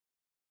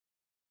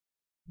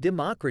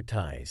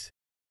Democratize.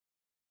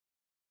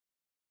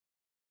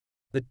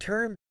 The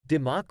term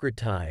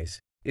democratize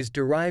is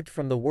derived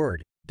from the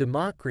word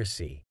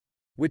democracy,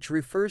 which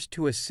refers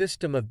to a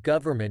system of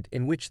government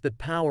in which the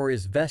power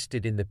is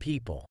vested in the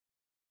people.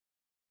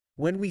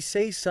 When we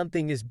say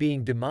something is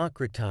being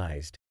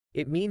democratized,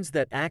 it means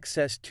that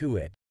access to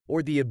it,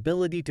 or the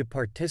ability to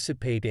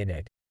participate in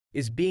it,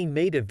 is being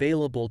made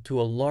available to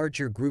a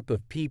larger group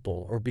of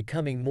people or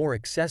becoming more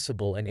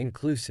accessible and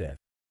inclusive.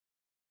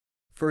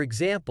 For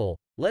example,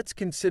 let's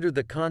consider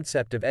the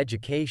concept of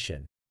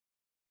education.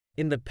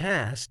 In the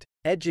past,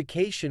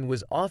 education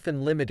was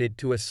often limited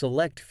to a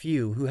select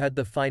few who had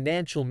the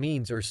financial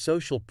means or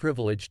social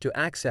privilege to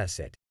access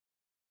it.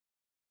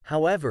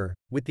 However,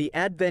 with the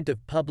advent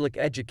of public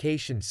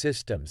education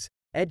systems,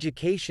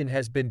 education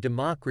has been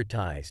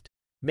democratized,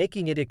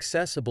 making it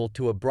accessible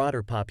to a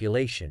broader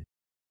population.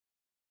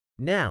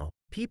 Now,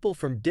 people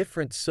from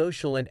different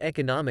social and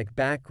economic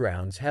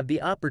backgrounds have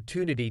the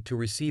opportunity to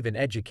receive an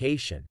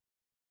education.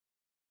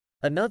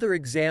 Another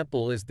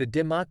example is the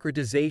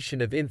democratization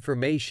of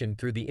information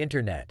through the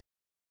Internet.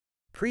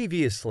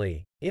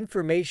 Previously,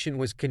 information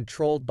was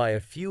controlled by a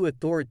few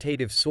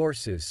authoritative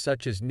sources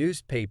such as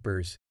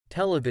newspapers,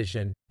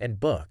 television, and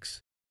books.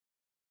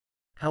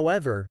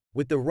 However,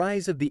 with the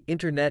rise of the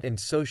Internet and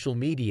social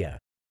media,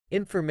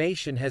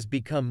 information has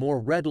become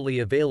more readily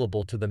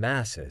available to the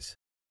masses.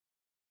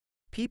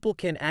 People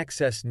can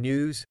access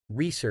news,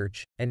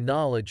 research, and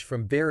knowledge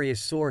from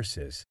various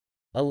sources,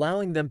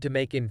 allowing them to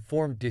make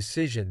informed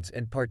decisions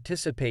and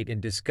participate in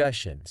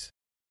discussions.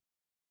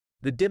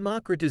 The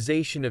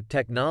democratization of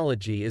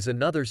technology is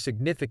another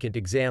significant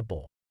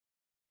example.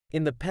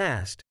 In the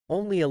past,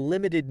 only a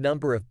limited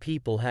number of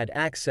people had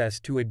access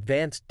to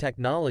advanced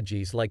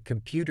technologies like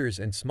computers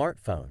and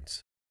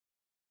smartphones.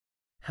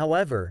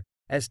 However,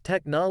 as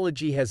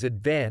technology has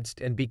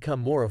advanced and become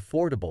more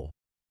affordable,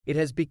 it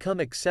has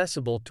become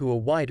accessible to a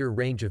wider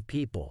range of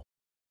people.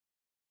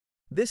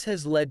 This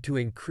has led to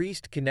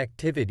increased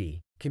connectivity,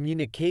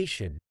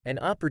 communication, and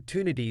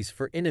opportunities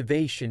for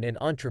innovation and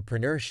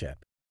entrepreneurship.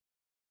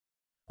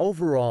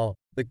 Overall,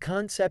 the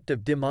concept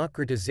of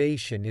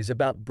democratization is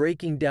about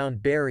breaking down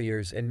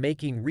barriers and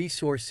making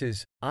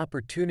resources,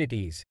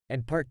 opportunities,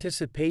 and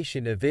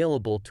participation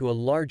available to a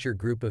larger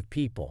group of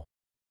people.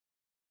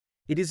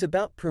 It is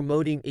about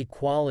promoting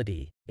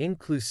equality,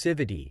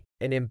 inclusivity,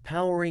 and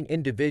empowering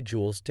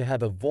individuals to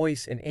have a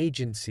voice and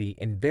agency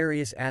in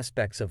various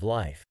aspects of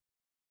life.